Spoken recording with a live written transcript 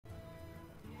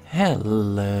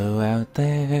Hello out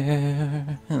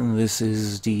there, this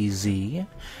is DZ,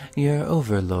 your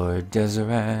overlord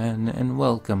Dezeran, and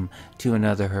welcome to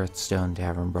another Hearthstone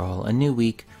Tavern Brawl. A new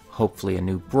week, hopefully a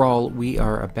new brawl, we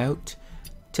are about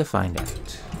to find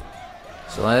out.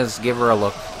 So let's give her a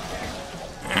look.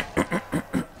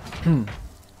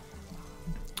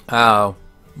 Oh,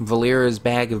 Valeera's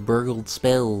bag of Burgled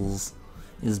spells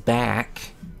is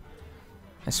back.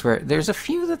 I swear, there's a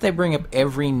few that they bring up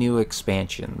every new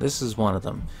expansion. This is one of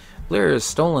them. Valeera has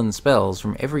stolen spells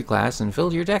from every class and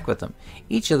filled your deck with them.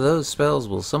 Each of those spells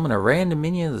will summon a random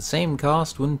minion at the same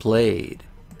cost when played.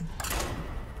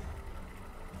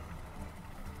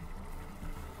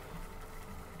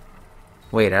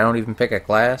 Wait, I don't even pick a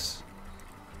class?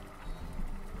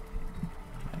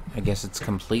 I guess it's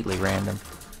completely random.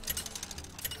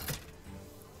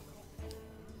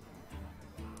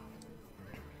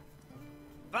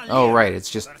 Oh, right, it's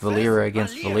just Valeera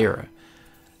against Valeera.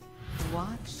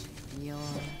 Watch your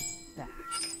back.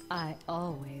 I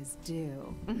always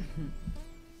do.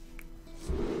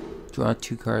 Draw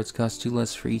 2 cards, cost 2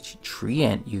 less for each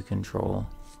treant you control.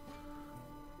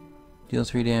 Deal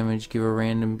 3 damage, give a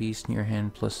random beast in your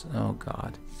hand plus... Oh,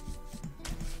 God.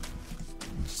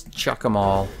 Just chuck them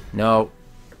all. No.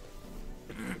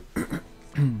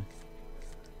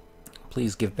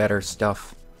 Please give better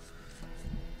stuff.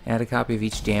 Add a copy of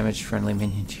each damaged friendly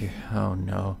minion to your... Oh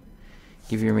no.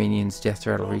 Give your minions death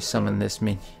rattle, resummon this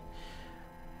minion.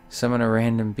 Summon a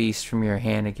random beast from your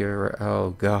hand and give her... Oh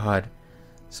god.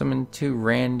 Summon 2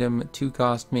 random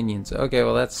 2-cost minions. Okay,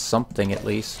 well that's something at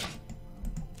least.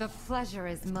 The pleasure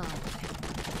is mine.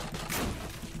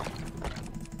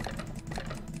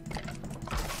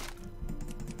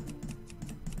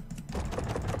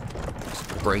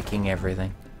 Just breaking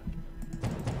everything.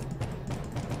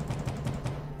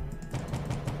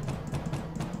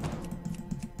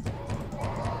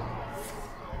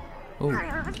 Ooh.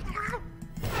 Nice.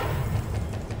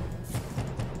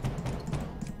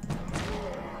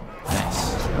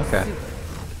 Okay.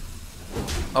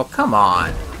 Oh, come on.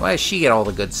 Why does she get all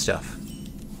the good stuff?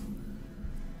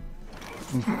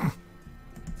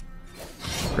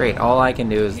 Great, all I can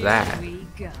do is that. Here we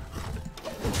go.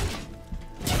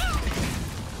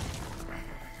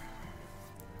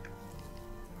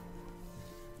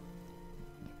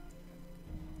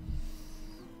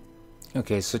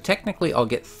 Okay, so technically I'll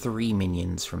get 3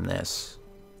 minions from this.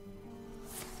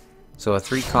 So a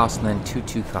 3 cost and then 2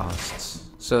 2 costs.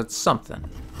 So it's something.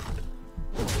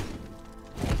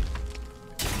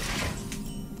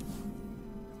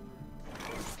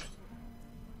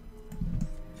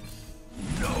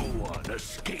 No one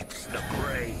escapes the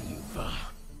brave.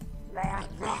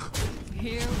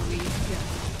 Here we go.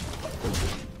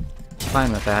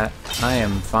 Fine with that. I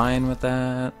am fine with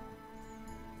that.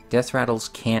 Death rattles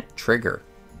can't trigger.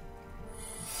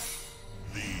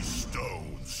 These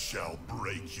stones shall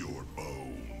break your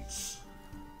bones.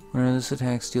 Whenever this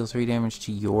attacks, deal 3 damage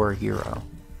to your hero.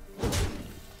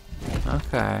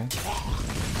 Okay.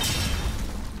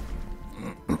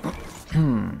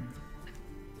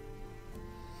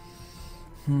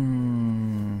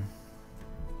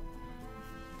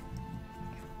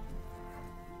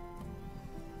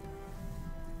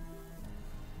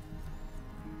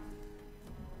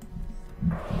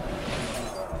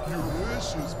 Your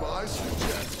wish is my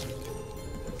suggestion.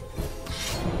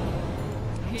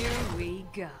 Here we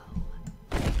go.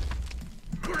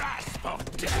 Grasp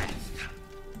of death.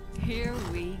 Here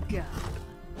we go.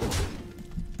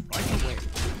 Right away.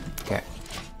 Okay.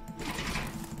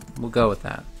 We'll go with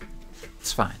that.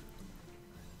 It's fine.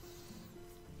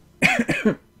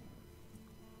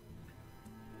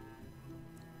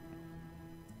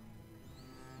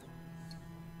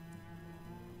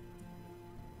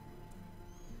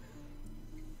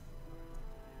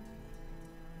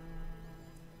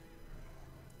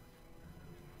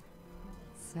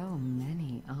 So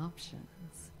many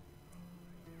options.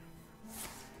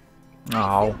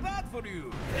 Oh. Bad for you.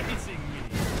 Facing me.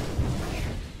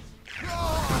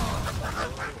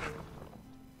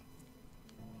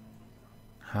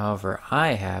 However,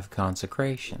 I have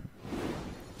consecration.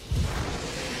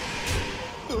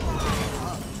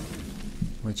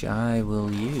 Which I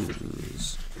will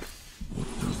use.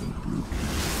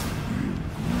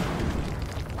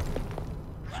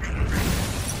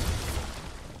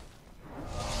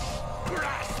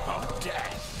 Grasp of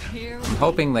death. Here I'm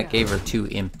hoping that gave her 2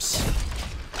 imps.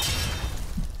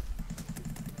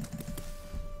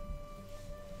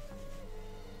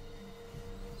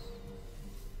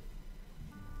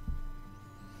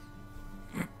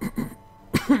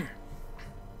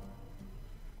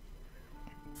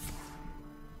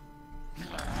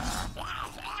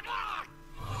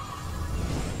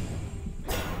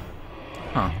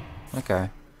 Okay.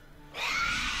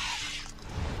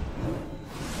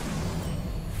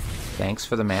 Thanks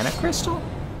for the mana crystal?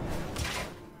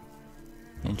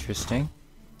 Interesting.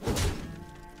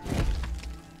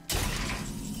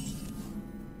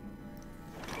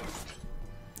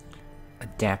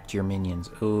 Adapt your minions.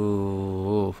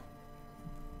 Ooh.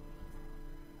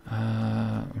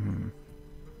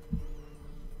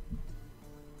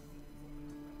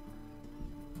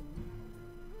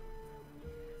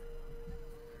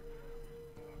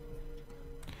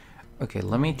 Okay,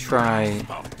 let me try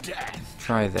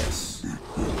this.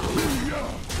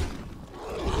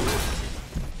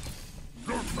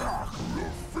 The pack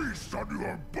will feast on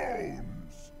your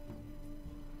bones.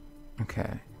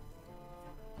 Okay.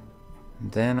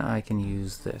 Then I can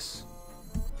use this.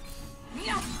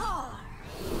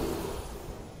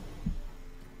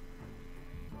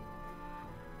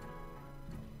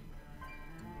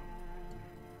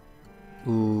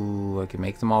 Ooh, I can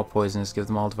make them all poisonous, give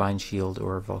them all divine shield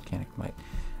or volcanic might.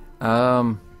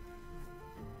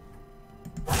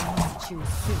 Choose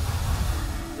soup.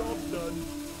 Job done.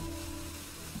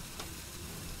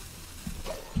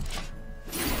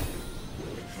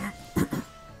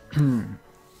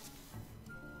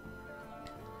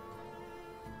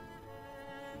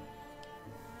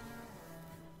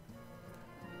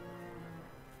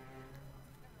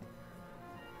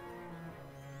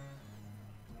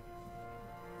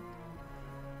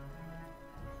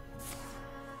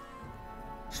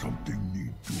 Something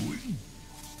need doing?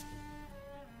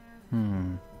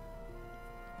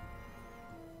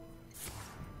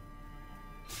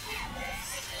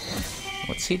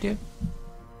 What's he do?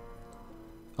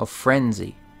 Oh,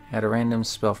 Frenzy. Add a random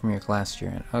spell from your class to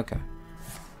your end. Okay.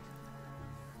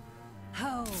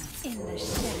 Home in the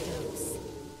shadows.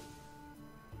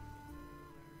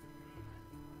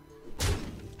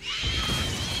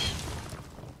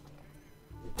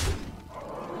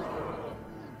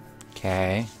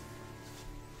 Okay.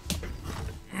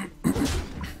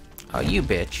 Oh, you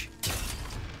bitch.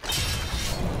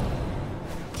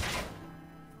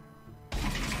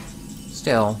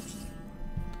 Still.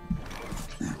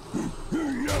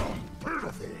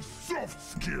 Pitiful soft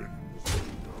skins.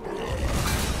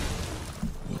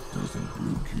 What doesn't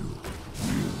group you will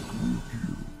group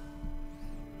you.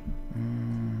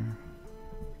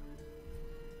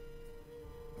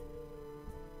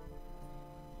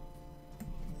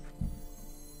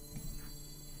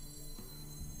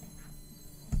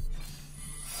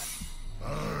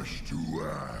 Ash to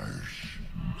ash.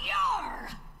 Yar!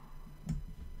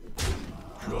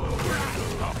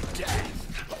 Of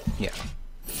death. Yeah.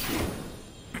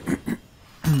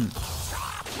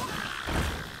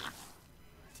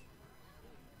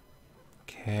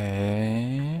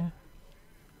 Okay.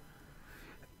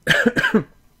 A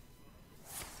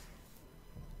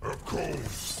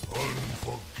cold,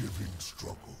 unforgiving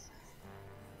struggle.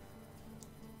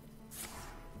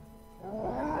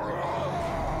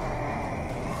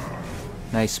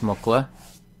 Nice, Mukla.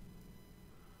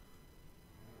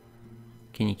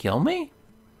 Can you kill me?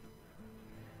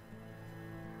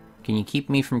 Can you keep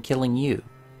me from killing you?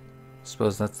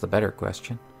 Suppose that's the better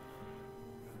question.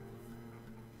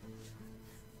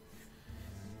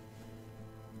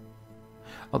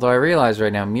 Although I realize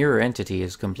right now Mirror Entity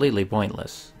is completely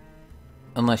pointless.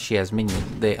 Unless she has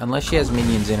unless she has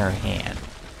minions in her hand.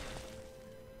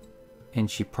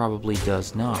 And she probably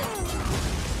does not.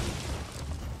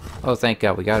 Oh, thank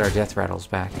God, we got our death rattles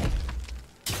back.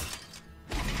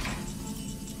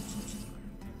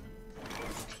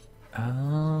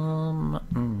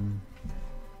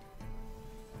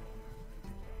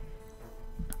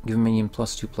 Give a minion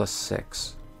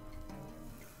 +2/+6.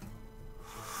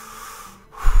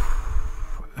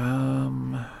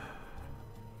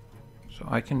 So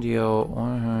I can deal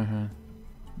one.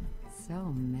 So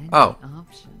many Oh.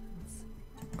 options.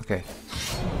 Okay.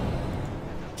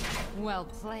 Well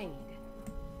played.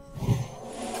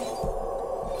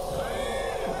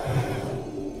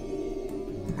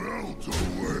 Melt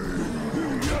away.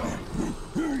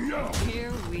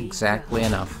 Here we Exactly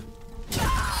enough.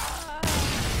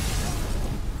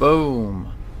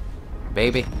 Boom.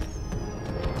 Baby.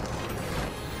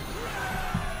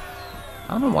 I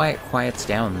don't know why it quiets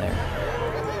down there.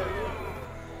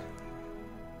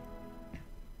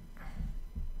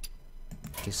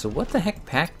 Okay, so what the heck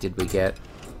pack did we get?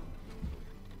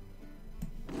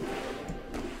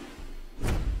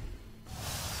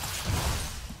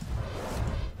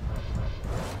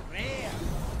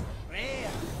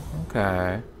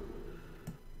 Okay. I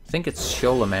think it's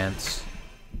Sholomance.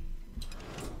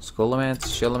 Skolomance,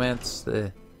 Sholomance,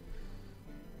 the...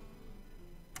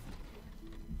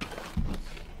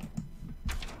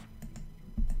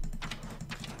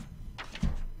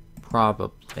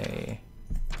 Probably.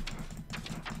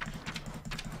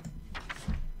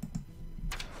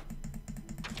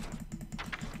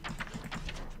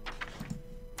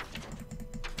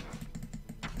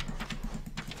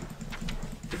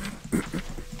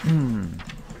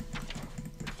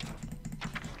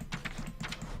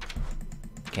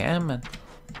 Come on.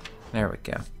 There we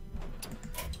go.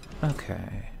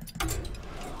 Okay.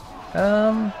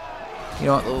 You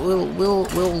know what,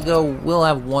 we'll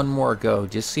have one more go,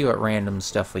 just see what random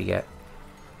stuff we get.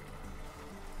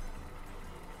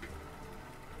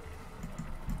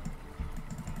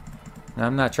 Now,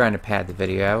 I'm not trying to pad the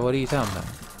video out. What are you talking about?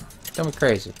 Don't be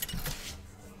crazy.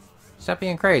 Stop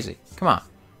being crazy. Come on.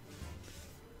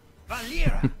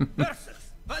 Valeera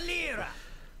versus Valeera.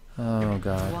 Oh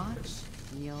god. Watch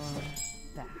your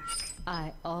back.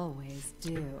 I always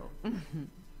do.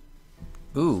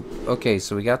 Ooh, okay,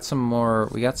 so we got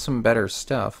some better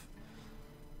stuff.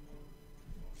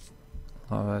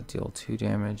 Lava, deal 2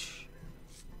 damage.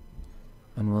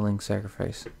 Unwilling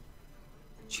sacrifice.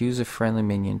 Choose a friendly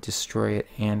minion, destroy it,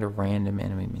 and a random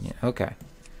enemy minion. Okay.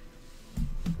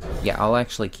 Yeah, I'll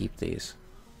actually keep these.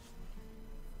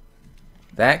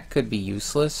 That could be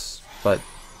useless, but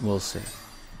we'll see.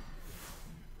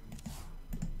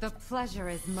 The pleasure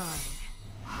is mine.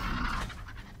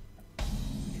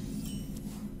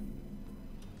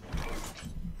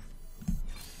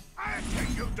 I'll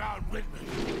take you down with me.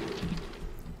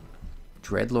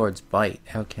 Dreadlord's Bite.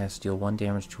 Outcast, deal 1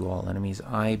 damage to all enemies.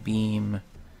 Eye Beam.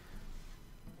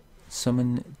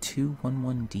 Summon 2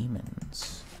 1/1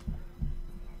 demons.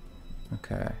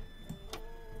 Okay.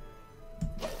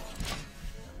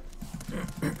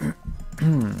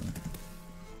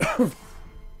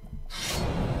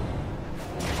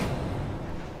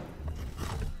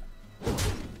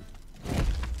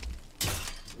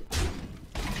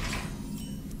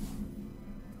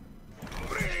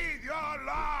 Breathe your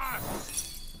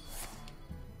last.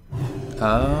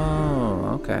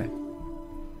 Oh, okay.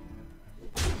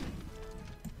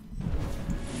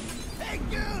 Hey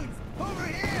dudes, over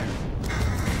here.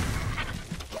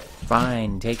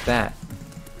 Fine, take that.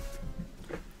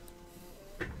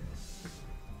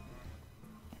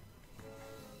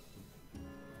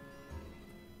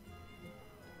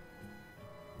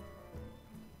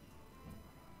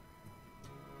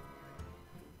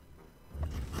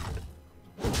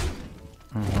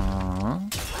 Oh,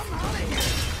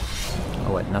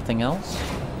 what, nothing else?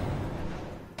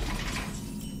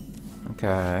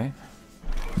 Okay.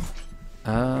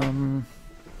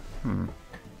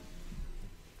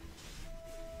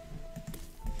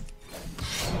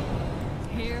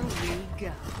 Here we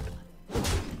go. I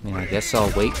mean, I guess I'll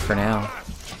wait for now.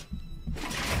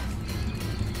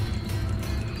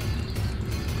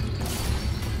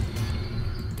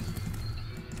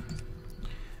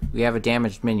 We have a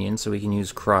damaged minion, so we can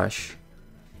use Crush.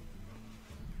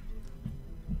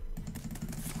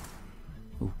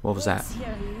 Ooh, what was that?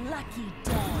 Your lucky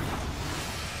day.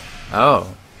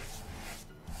 Oh.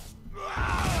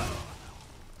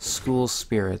 School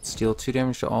Spirits. Deal 2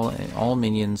 damage to all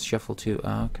minions. Shuffle 2.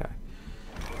 Oh, okay.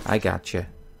 I gotcha.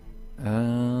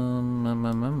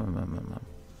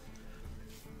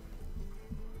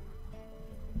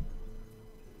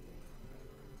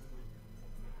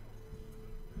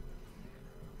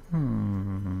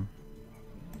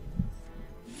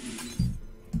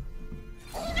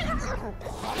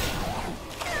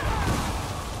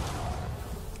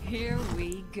 Here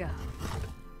we go.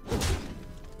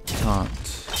 Taunt.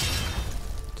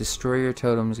 Destroy your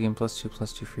totems. Gain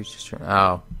 +2/+2 for each destroy.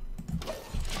 Oh.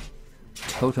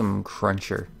 Totem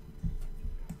Cruncher.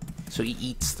 So he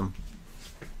eats them.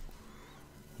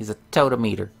 He's a totem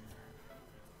eater.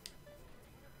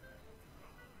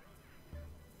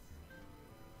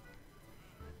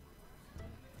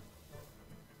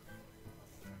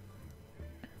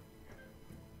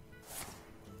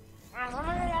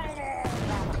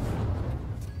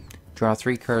 Draw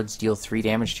 3 cards, deal 3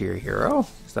 damage to your hero?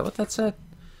 Is that what that said?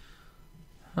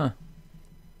 Huh.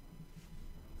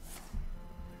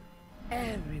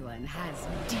 Everyone has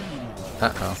demons.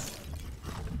 Uh-oh.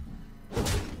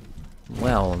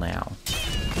 Well, now.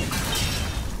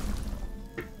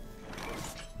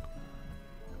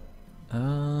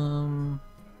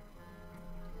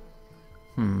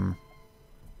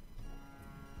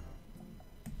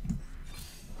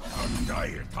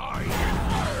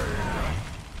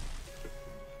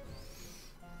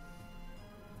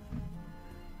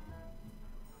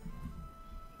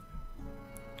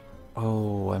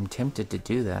 Oh, I'm tempted to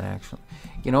do that, actually.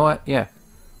 You know what? Yeah.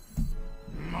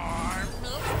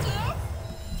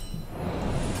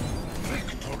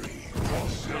 Victory for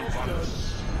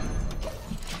Sylvanus.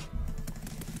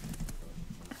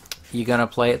 You gonna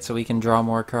play it so we can draw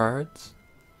more cards?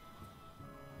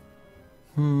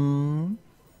 Hmm.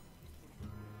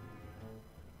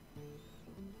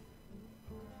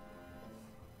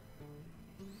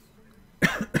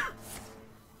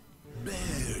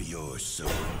 Bear your soul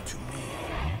to me.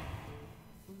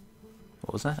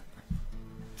 What was that?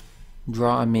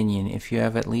 Draw a minion. If you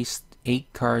have at least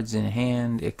 8 cards in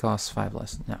hand, it costs 5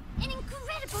 less. No. An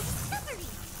incredible discovery!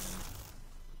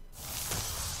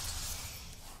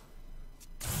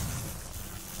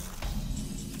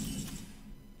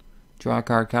 Draw a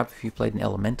card copy if you played an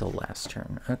elemental last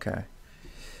turn. Okay.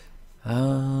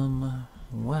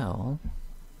 Well.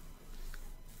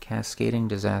 Cascading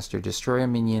Disaster. Destroy a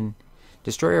minion.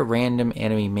 Destroy a random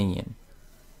enemy minion.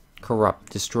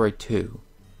 Corrupt. Destroy 2.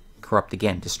 Corrupt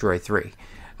again. Destroy 3.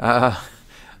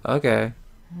 Okay.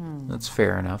 That's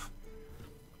fair enough.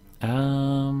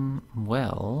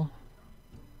 Well.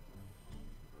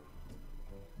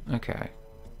 Okay.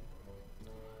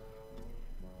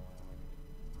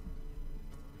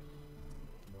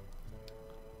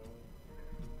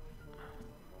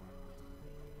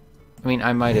 I mean,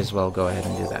 I might as well go ahead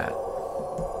and do that.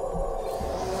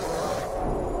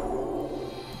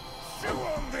 Chew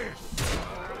on this!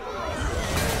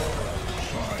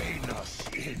 Join us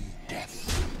in death.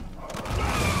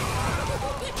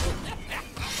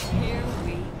 Here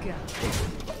we go.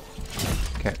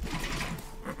 Okay.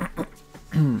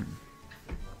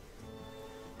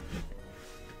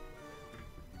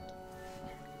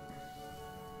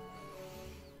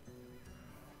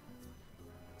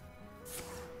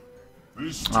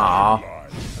 This Aw.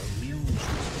 timeline amuses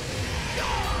me.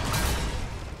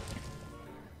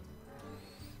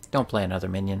 Don't play another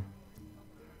minion.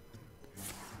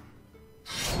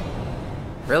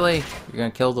 Really? You're gonna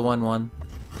kill the 1/1?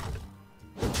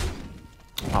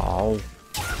 Oh.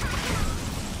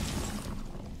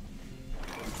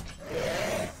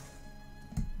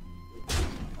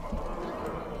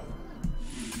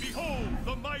 Behold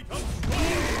the might of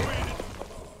strong wind!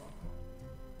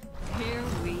 Here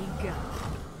we go.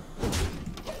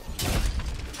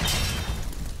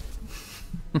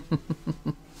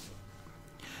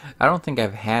 I don't think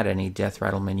I've had any Death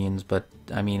Rattle minions, but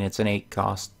I mean, it's an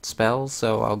 8-cost spell,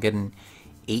 so I'll get an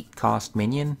 8-cost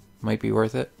minion. Might be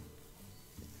worth it.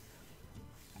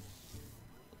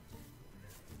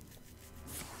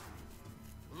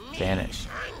 Vanish.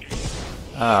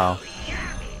 Oh.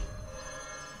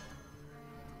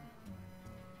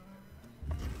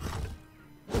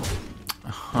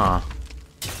 Huh.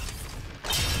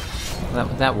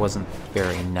 That wasn't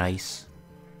very nice.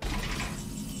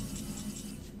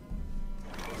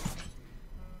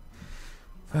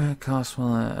 Cost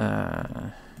will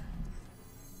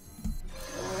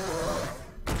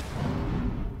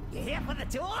You here for the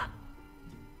tour?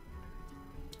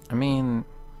 I mean,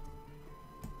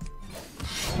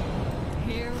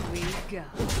 Here we go.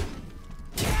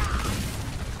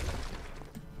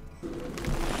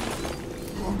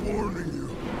 I'm warning you.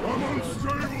 I'm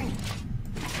unstable.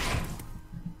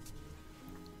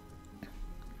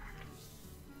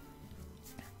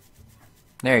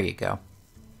 there you go.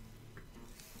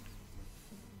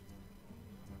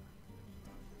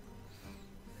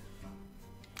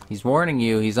 He's warning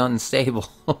you, he's unstable.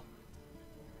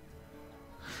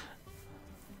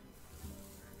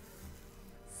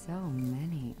 So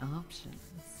many options.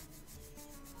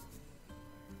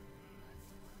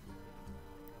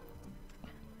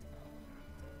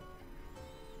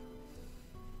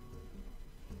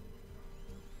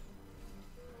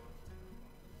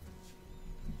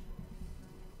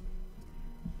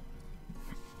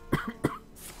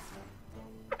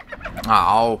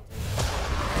 Oh.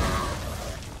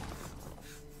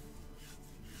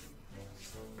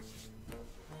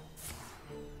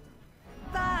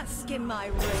 Bask in my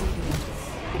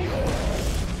radiance.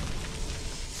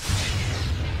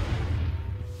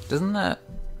 Doesn't that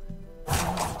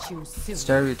Choose soon.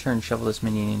 start your turn, shovel this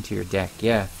minion into your deck?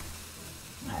 Yeah.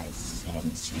 I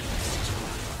sense you.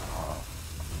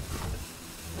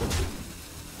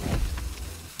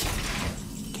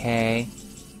 Okay.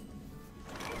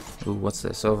 Ooh, what's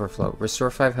this? Overflow.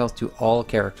 Restore 5 health to all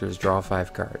characters. Draw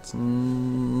 5 cards.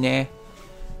 Nah.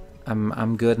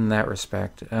 I'm good in that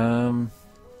respect. I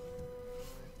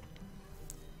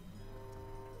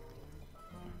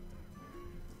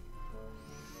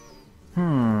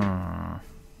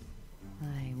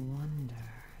wonder.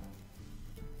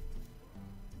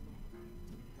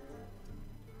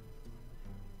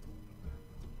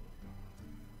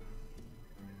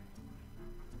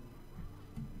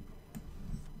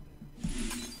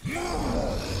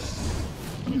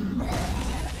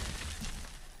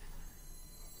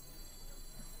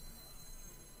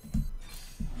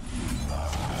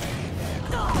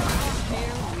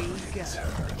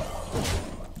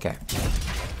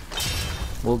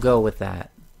 We'll go with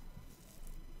that.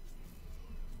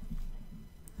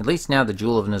 At least now the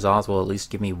Jewel of N'Zoth will at least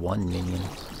give me 1 minion.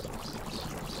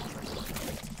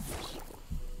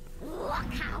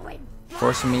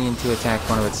 Force a minion to attack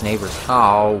one of its neighbors.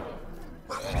 Oh!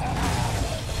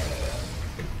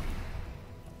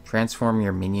 Transform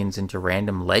your minions into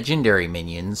random legendary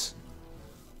minions.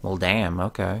 Well, damn,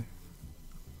 okay.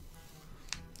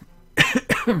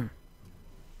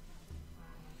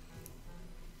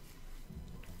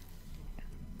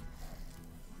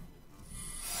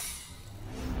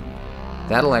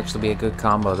 That'll actually be a good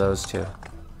combo, those two.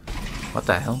 What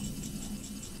the hell?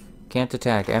 Can't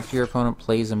attack. After your opponent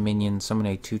plays a minion, summon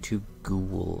a 2/2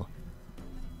 ghoul.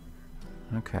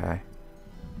 Okay.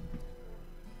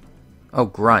 Oh,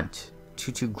 grunt.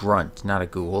 2/2 grunt, not a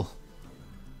ghoul.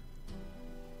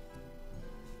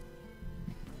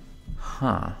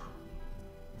 Huh.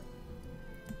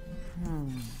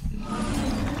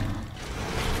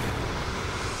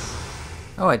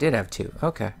 Oh, I did have 2.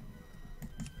 Okay.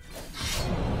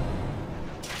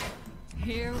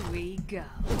 Here we go.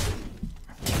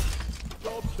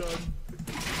 Job done.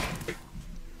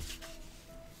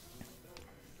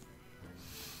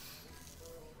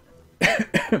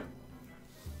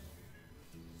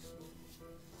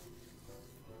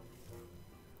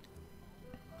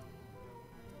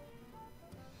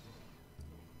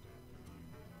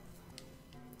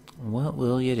 What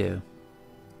will you do?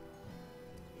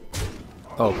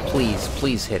 Oh, please,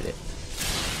 please hit it.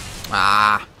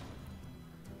 Ah!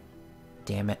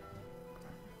 Damn it.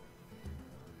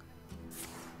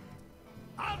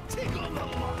 I'll tickle the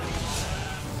line.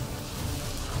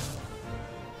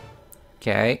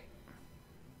 Okay.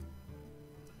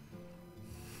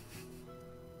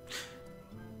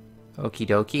 Okie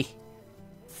dokie.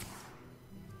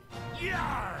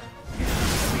 Yar!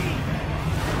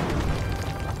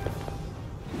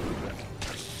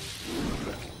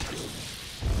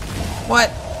 What?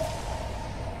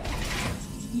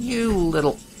 You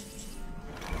little...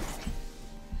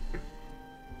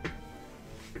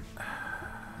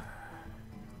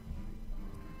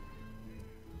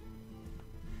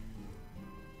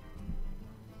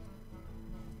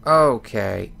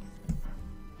 Okay.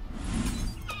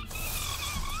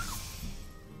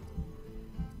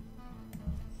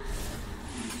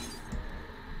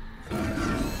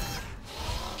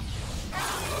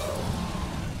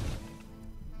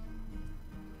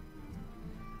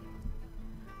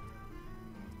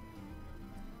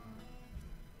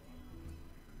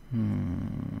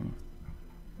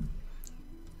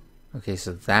 Okay,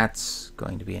 so that's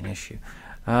going to be an issue.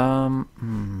 I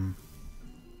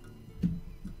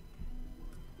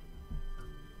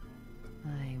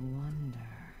wonder.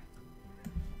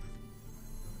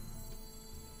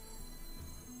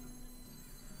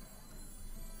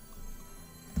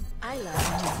 I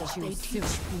love music. They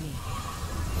teach me.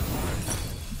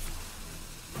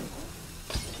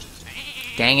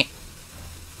 Dang it.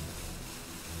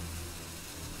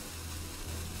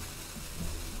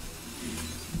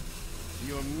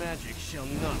 Your magic shall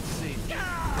not save you.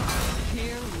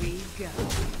 Here we go.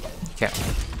 Okay.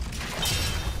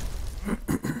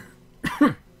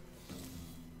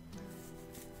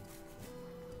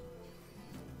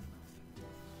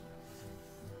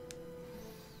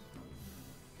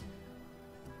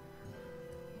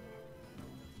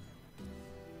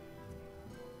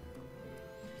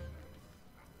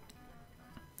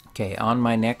 Okay, on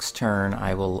my next turn,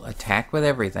 I will attack with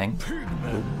everything.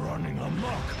 Pigmen running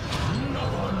amok.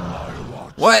 Not on my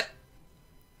watch. What?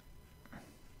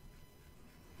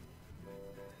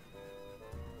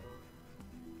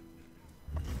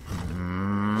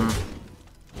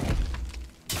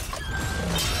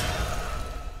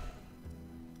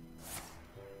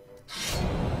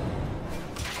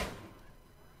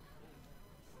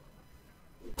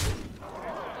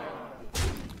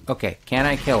 Okay, can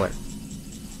I kill her?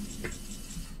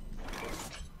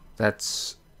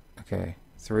 That's okay.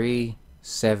 3,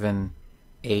 7,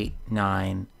 8,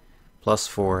 9, plus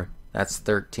 4. That's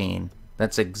 13.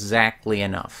 That's exactly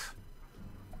enough.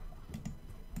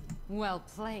 Well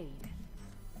played.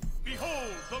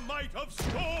 Behold the might of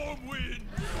Stormwind!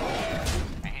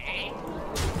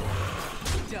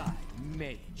 Die,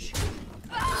 mage.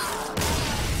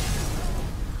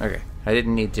 Okay, I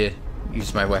didn't need to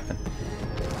use my weapon.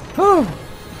 Whew.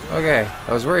 Okay,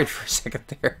 I was worried for a second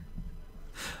there.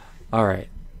 Alright,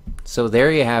 so there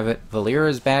you have it.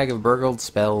 Valeera's bag of burgled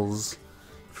spells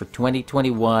for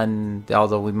 2021,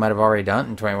 although we might have already done it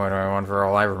in 2021 for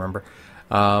all I remember.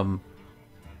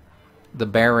 The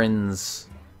Barons,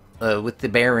 with the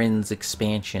Barons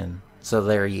expansion. So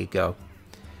there you go.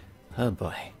 Oh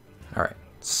boy. Alright,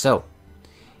 so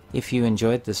If you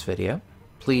enjoyed this video,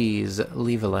 please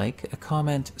leave a like, a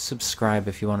comment, subscribe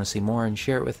if you want to see more, and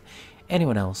share it with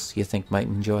anyone else you think might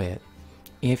enjoy it.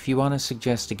 If you want to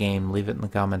suggest a game, leave it in the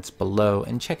comments below,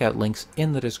 and check out links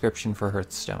in the description for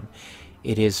Hearthstone.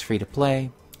 It is free to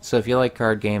play, so if you like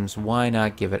card games, why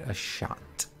not give it a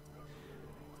shot?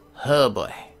 Oh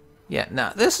boy. Yeah,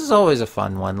 now this is always a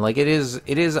fun one. Like, it is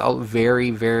a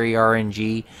very, very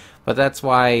RNG, but that's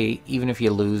why even if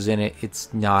you lose in it,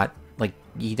 it's not, like,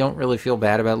 you don't really feel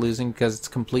bad about losing because it's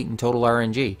complete and total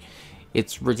RNG.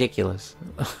 It's ridiculous.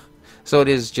 So it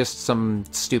is just some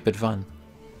stupid fun.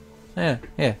 Yeah.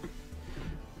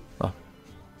 Well,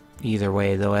 either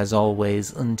way, though, as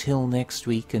always, until next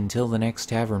week, until the next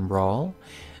Tavern Brawl,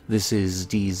 this is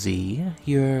DZ,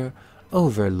 your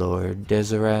Overlord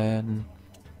Deseret.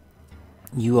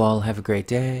 You all have a great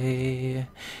day,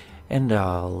 and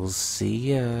I'll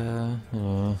see ya.